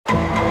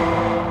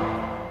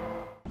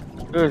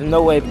There's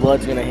no way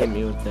blood's gonna hit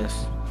me with this.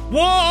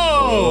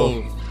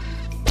 Whoa!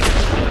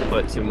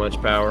 Put too much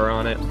power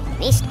on it.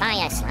 Missed by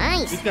a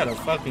slice. He's got a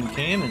fucking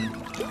cannon.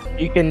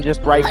 You can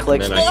just right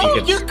click. And then I think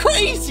it's... You're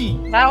crazy!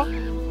 No.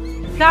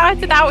 No, I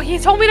did that. He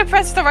told me to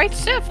press the right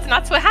shift, and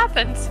that's what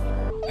happened.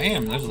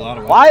 Damn, there's a lot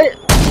of... Why?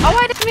 Oh,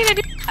 I didn't mean to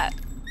do that.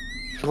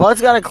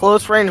 Blood's got a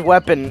close range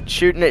weapon,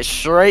 shooting it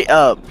straight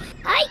up.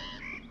 Hi.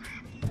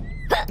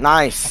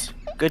 Nice.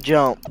 Good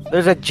jump.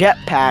 There's a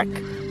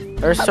jetpack.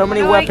 There's so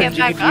many How do I weapons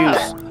you get could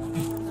back use.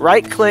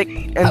 Right click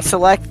and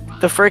select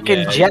the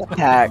freaking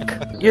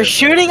jetpack. You're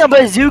shooting a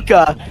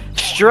bazooka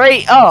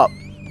straight up.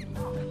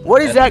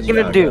 What is that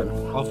gonna do?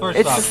 Well, first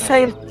It's off, the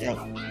same thing.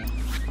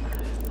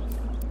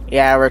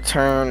 Yeah,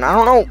 return. I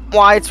don't know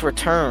why it's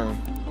return.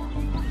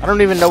 I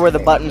don't even know where the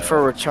button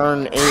for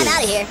return I'm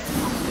out of is. here.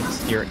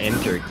 It's your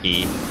enter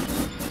key.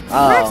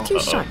 That's Oh. too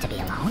short to be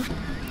alone.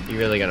 You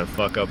really gonna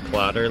fuck up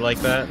Plotter like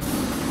that?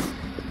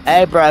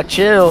 Hey, bro,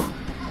 chill.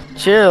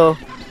 Chill.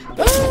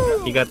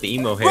 He got the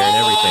emo hair and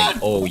everything.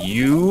 Oh,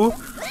 you?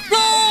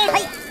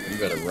 You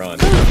gotta run.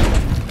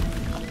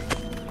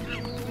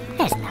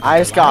 There's nothing I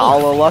just got all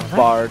the luck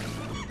barred.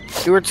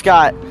 Stuart's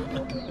got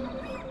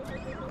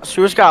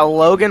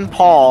Logan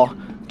Paul,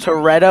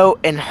 Toretto,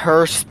 and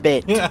her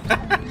spit.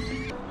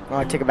 Oh,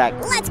 I take it back.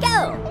 Let's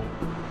go.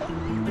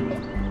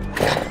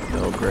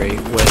 Oh, great.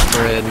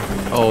 Whispering.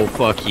 Oh,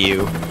 fuck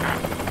you.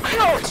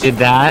 Did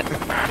that?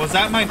 was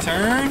that my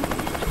turn?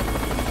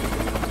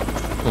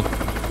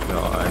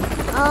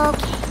 God.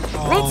 Okay.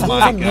 Oh Let's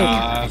my use a new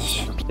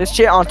gosh. This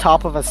shit on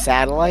top of a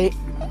satellite?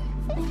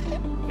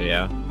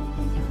 Yeah.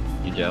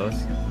 You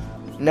jealous?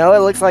 No, it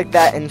looks like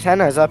that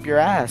antenna's up your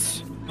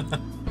ass.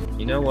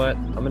 You know what?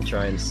 I'm gonna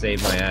try and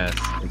save my ass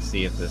and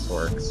see if this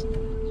works.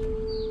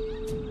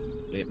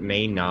 It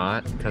may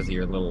not because of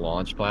your little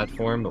launch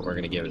platform, but we're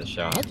gonna give it a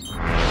shot.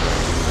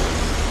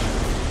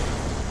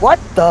 What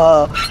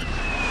the?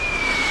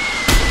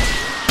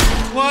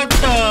 What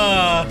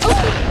the?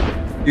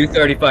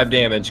 235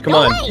 damage. Come No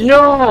on. way.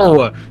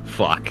 No!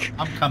 Fuck.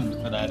 I'm coming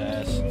for that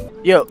ass.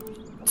 Yo,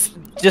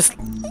 just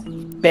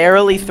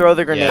barely throw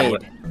the grenade.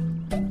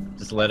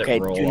 Just let it Okay,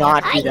 roll. do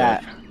not do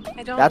that.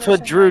 I don't That's know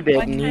what Drew did,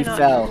 why and can I he not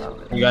fell.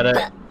 do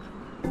that?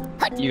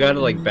 You gotta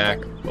like back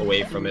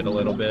away from it a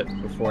little bit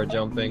before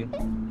jumping.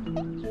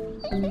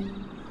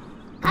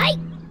 Hi.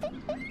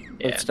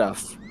 Good Yeah.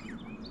 stuff.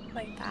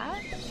 Like that?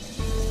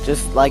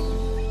 Just like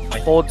I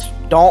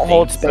don't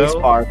hold think so.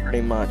 spacebar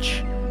pretty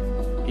much.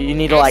 You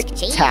need to like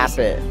Ask cheese. tap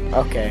it.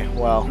 Okay,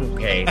 well.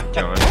 Okay,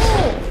 John.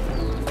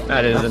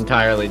 That is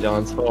entirely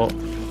John's fault.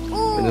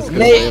 We're just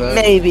gonna say that.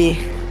 Maybe.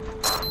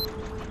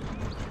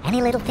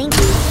 Any little thing?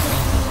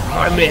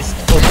 I missed.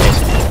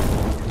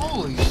 Okay.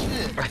 Holy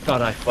shit. I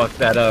thought I fucked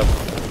that up.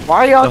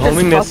 Why are y'all The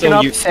homing just fucking missile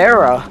up you-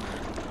 Sarah?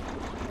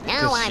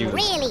 Now 'Cause she I'm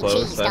was really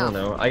close. cheesed I don't off.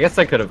 know. I guess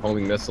I could have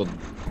homing missiled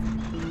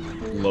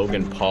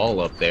Logan Paul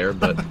up there,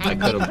 but I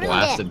could have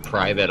blasted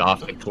Private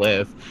off the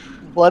cliff.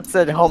 Blood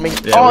said homing.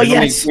 Yeah, Oh we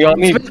don't yes! need- we all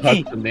need to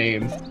Sminty! touch the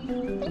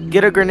names.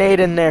 Get a grenade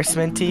in there,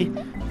 Sminty.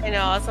 I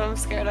know, that's what I'm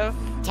scared of.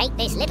 Take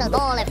this little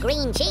ball of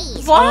green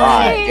cheese.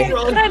 Why?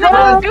 Alright. Did I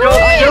not do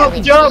it? Oil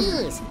with jump.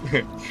 cheese.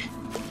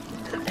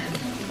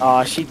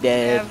 Oh, she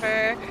dead.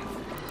 Never.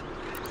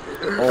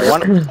 Well,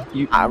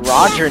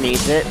 Roger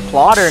needs it.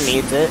 Plotter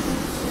needs it.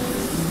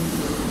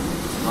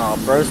 Oh,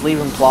 bro's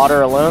leaving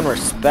Plotter alone.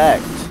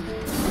 Respect.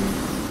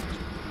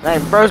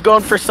 Man, bro's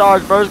going for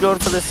SARS. Bro's going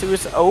for the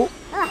suicide. Oh.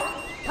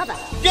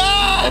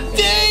 God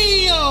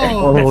damn!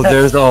 Oh,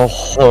 there's a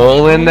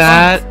hole in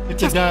that?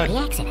 It's a duck. The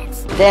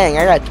accidents. Dang,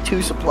 I got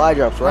 2 supply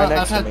drops right I've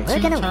next to had me. We're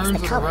 2 gonna waste turns the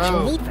in a coverage row.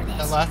 you need for That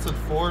this. lasted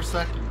 4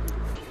 seconds.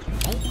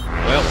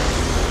 Well,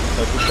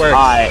 hope this works.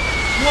 Alright,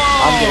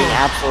 Whoa! I'm getting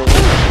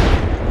absolutely.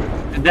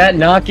 Did that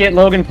not get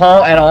Logan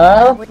Paul at I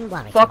all? wouldn't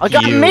worry. Fuck I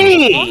got you.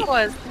 me! What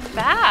was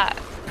that?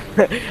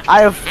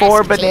 I have 4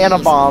 Ask banana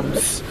cheese.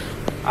 bombs.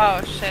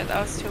 Oh shit, that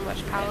was too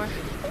much power.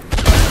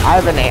 I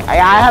have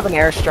an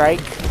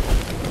airstrike.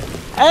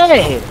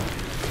 Hey!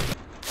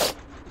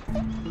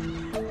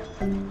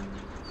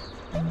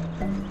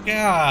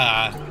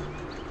 God.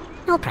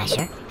 No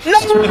pressure.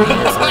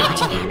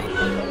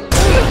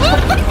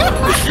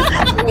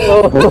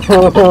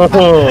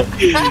 Are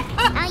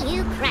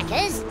you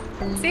crackers?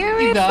 He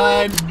Seriously?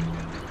 died.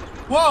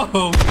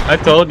 Whoa! I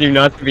told you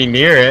not to be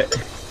near it.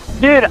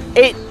 Dude,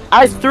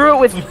 I threw it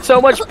with so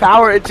much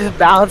power it just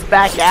bounced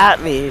back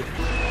at me.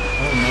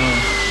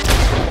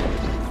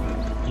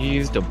 Oh You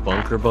used a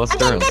bunker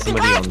buster on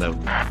somebody on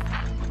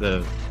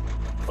the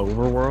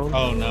overworld? no.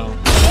 Oh no.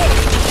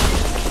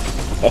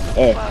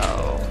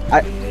 Whoa.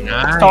 I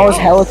saw his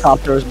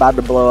helicopter was about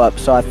to blow up,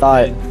 so I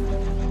thought,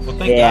 Well,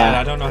 thank Yeah. God.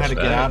 I don't know how to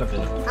get out of it.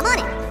 I'm on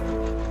it.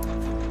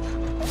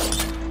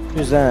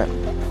 who's that?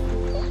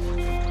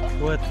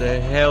 What the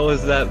hell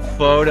is that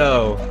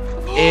photo?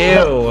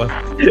 Ew.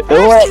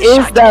 What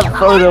is that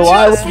photo?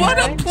 Why I would just you- want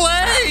to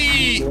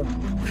play!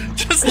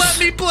 Just let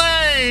me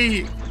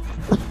play!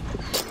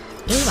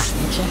 You want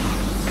the chair.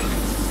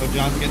 Oh,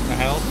 John's getting the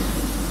help.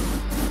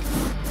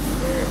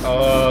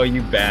 Oh,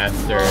 you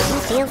bastard.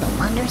 Feel the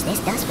wonders this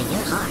does for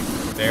your heart.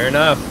 Fair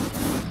enough.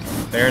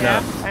 Fair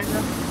enough. I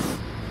know.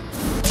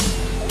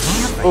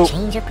 Now for a Oh,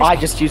 change of I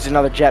perspective. just used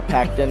another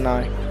jetpack, didn't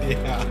I?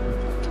 Yeah.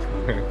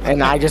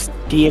 And I just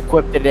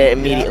de-equipped it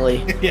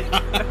immediately. Yeah.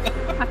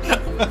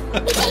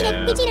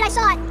 He cheated, I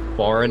saw it.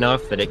 Far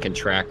enough that it can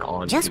track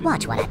on. Just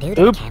watch what I do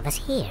to Oop. the canvas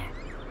here.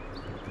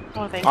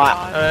 Oh, thank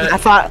God.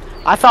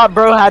 I thought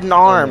bro had an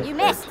arm. You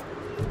missed.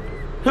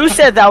 Who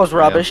said that was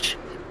rubbish?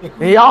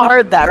 Y'all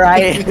heard that,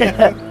 right?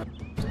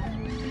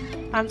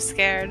 I'm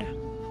scared.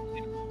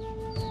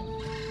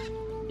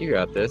 You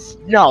got this.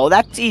 No,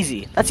 that's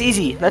easy. That's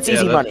easy. That's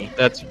easy money.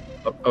 That's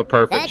a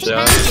perfect 30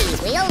 shot. pounds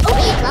cheese wheel, 3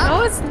 o'clock.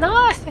 No, it's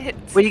not.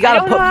 Well, you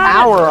gotta put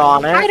power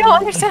on I it. don't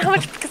understand how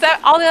much, because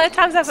all the other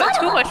times I put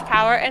too much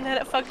power and then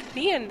it fucked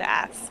me in the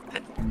ass.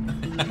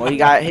 Well,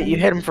 you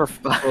hit him for.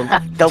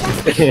 Don't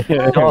say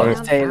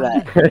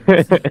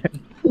that,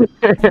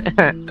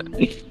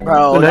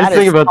 bro. The nice that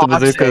thing is about the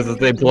toxic. bazookas is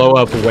they blow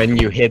up when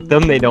you hit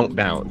them, they don't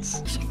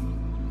bounce.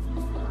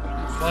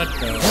 What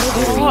the?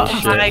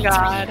 Oh my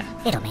God.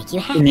 It'll make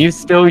you Can happy. you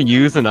still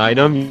use an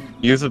item?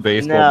 Use a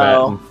baseball bat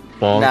No. and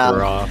bonk No.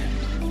 her off.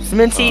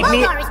 Sminty,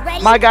 Bulgar is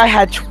ready. my guy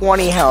had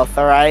 20 health.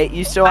 All right,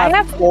 you still I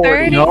have have 40.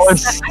 30. No,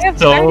 it's I have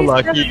so 37.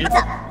 lucky.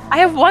 I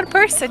have one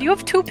person. You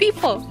have 2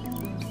 people.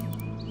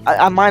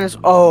 I minus.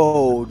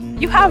 Oh.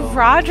 You have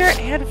Roger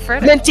and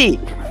Freddy. Sminty.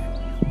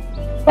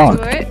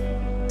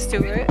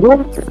 Stuart.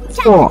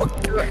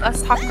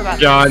 Let's talk about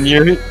John,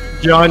 your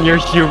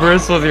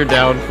hubris was your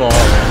downfall.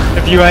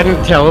 If you hadn't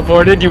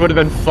teleported, you would have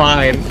been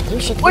fine. You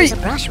should Wait. use a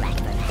brush rack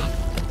for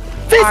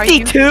that. this. Are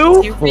you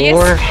 52. serious?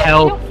 4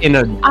 health in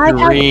a I have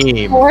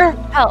dream. 4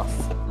 health.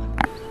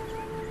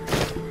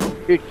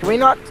 Dude,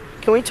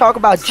 can we talk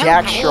about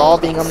Jack Straw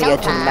being on the edge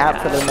of the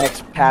map for the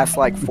next past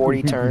like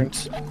 40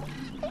 turns? I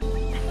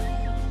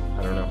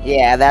don't know.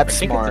 Yeah, that's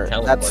I think it's a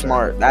smart. That's teleporter.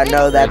 smart. I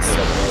know that's.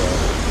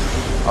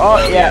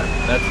 Oh yeah,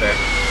 That's fair.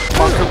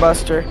 Bunker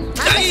Buster.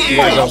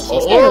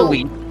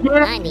 Holy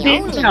I'm the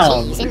only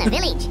cheese in the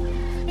village.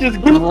 just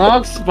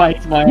grog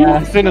spiked my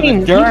ass into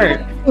the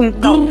dirt.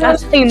 No,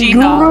 that's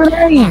G-Dog.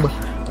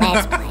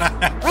 Let's play.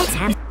 Let's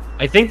have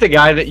I think the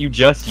guy that you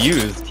just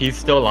used, he's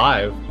still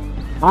alive.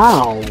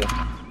 Wow.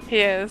 He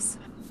is.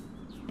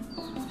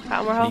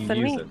 Got more health than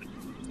Use me. it.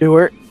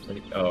 Stuart.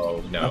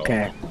 Oh no.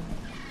 Okay.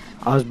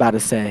 I was about to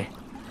say.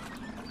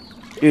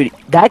 Dude,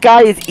 that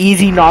guy is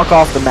easy knock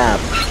off the map.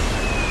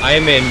 I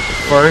am in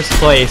first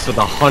place with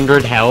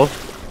 100 health.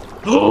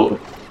 nacho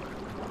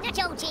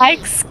cheese.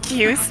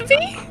 Excuse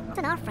me? It's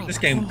an our friend. This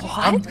game.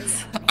 What?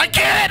 I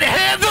can't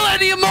handle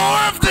any more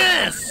of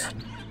this.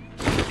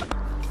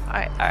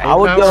 Alright. I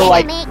would go Can't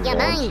like. make your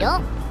mind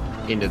up.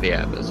 Into the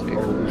atmosphere.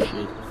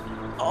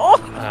 Oh!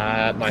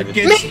 My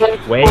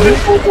Get- wait.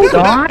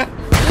 Stop.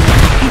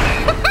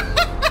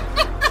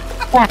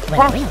 We're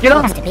real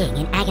close to being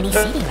in Agony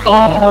City right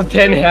now. Oh,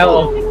 10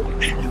 health.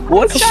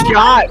 What a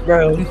shot,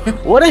 bro!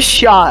 What a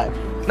shot!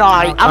 No,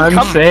 I'm I'm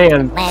coming.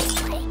 saying.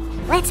 Let's play.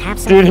 Let's have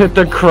some Dude hit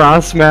the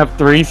cross map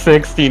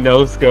 360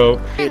 no scope.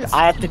 Dude,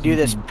 I have to do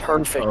this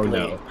perfectly. Oh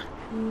no.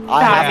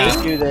 I have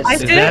to do this. I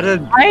Is that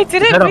a I is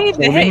didn't that a mean to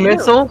hit homing you.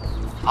 missile?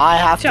 I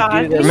have to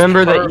John. do this.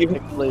 Remember that you-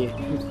 perfectly.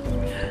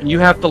 You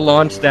have to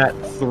launch that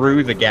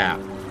through the gap.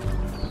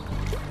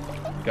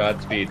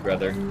 Godspeed,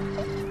 brother.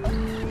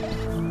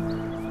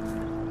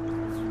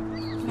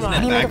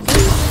 Isn't it back?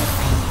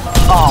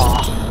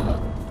 Oh,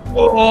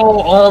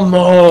 Oh,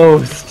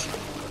 almost.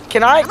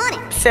 can I,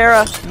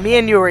 Sarah? Me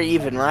and you are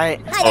even,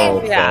 right?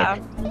 Oh, Yeah.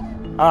 fuck.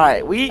 All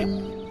right, we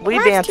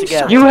dance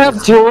together. You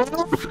have two?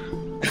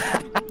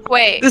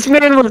 Wait. This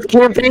man was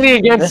campaigning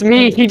against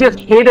me. He just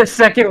hit a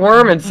second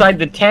worm inside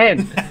the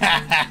tent.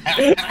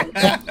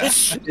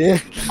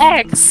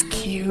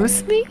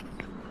 Excuse me?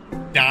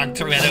 Dog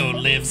Toretto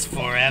lives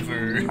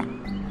forever.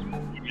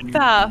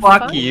 The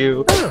Fuck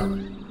you.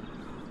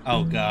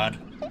 Oh god.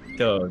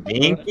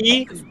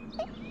 Doggy.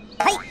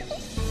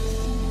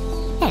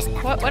 There's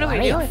nothing What to are we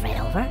worry or doing? fret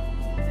over.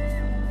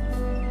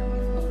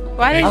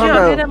 Why did I you don't not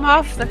know. hit him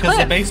off the Because the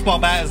cliff? baseball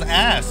bat is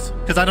ass.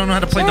 Because I don't know how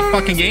to play the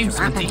fucking game,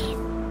 Drop Sminty. it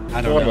in. I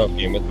It's a don't know. warm-up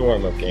game. It's a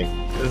warm-up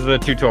game. This is a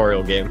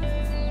tutorial game.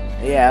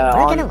 Yeah,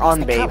 We're gonna on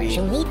list the colors baby.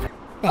 you'll need for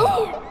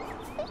there.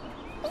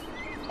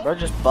 We're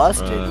just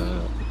busted.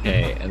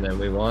 Okay, and then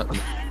we want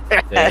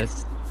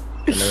this.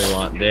 And then we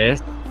want this.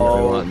 And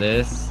then we want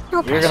this. No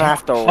You're pressure. gonna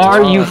have to.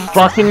 Are you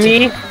fucking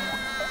me?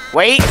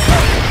 Wait?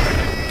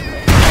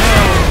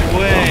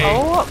 Way.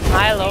 Oh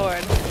my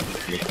lord.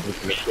 Give it to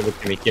me, give it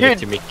to me, give it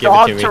to me, give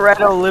Dog it to me.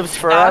 Toretto lives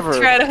forever.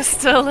 Toretto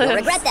still You'll lives.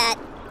 regret that.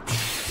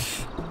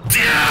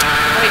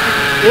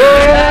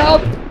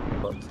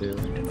 Up to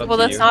Will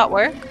this you. not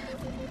work?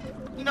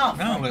 No, it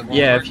won't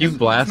Yeah, work. if you It's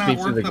blast not me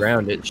to worth the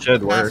ground, it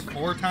should Last work.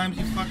 4 times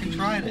you fucking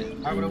tried it.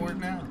 How would it work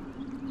now?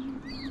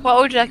 What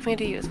would you like me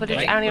to use? What did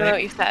you, I don't even know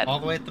what you said. All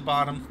the way at the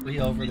bottom, 3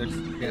 over, there's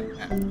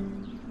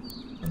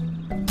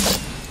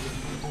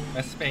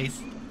Press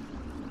space.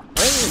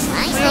 Please,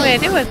 What do you want me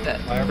to do with it?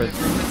 However,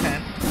 through the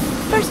 10.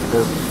 First of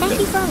all, thank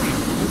you for allowing me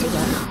into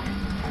your home.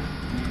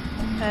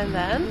 And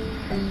then?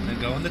 Now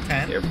go in the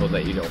tent. Careful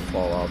that you don't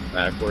fall off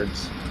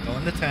backwards. Go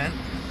in the tent.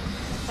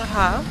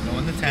 Uh-huh. Go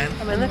in the tent.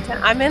 I'm in the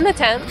tent. I'm in the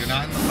tent. You're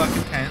not in the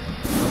fucking tent.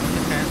 Go in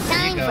the tent. There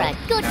Time you go. for a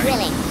good Now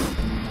grilling.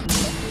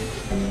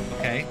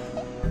 Okay.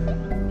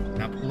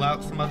 Now pull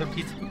out some other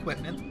piece of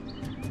equipment.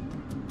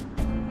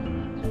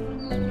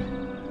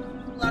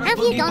 Have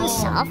you done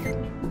soft?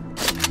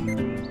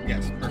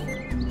 Yes,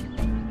 perfect.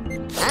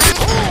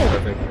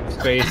 Perfect.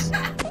 Space.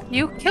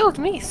 You killed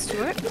me,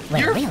 Stuart.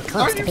 We're real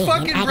close Are to you being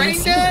fucking in agony brain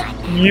city dead?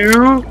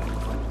 right now.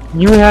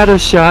 You had a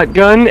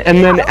shotgun, and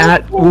then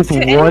with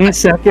 1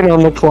 second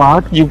on the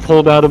clock, you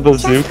pulled out a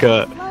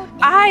bazooka.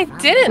 I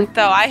didn't,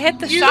 though. I hit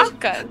the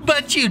shotgun.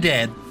 But you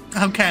did.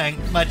 Okay,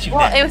 but you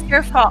Well, did. it was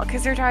your fault,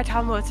 because you're trying to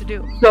tell me what to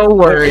do. So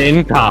we're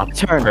in top.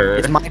 Turn.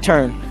 It's my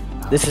turn.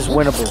 This is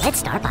winnable. Let's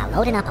start by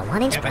loading up a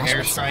 1-inch Have a brush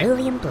with hairspray.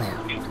 cerulean blue.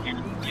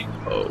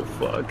 Oh,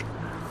 fuck.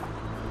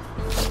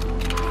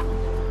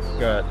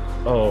 God.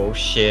 Oh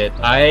shit.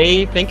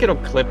 I think it'll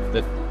clip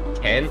the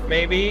tent,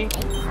 maybe?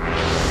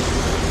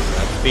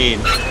 That's speed.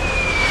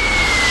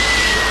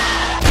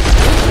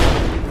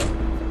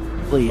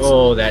 Please.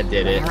 Oh, that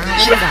did it. Well,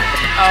 I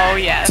would Oh,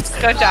 yes.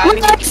 Good job.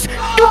 Let's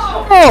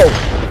go!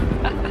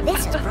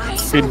 This has brought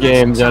so Good much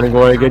game, Johnny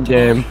boy. Good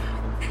game.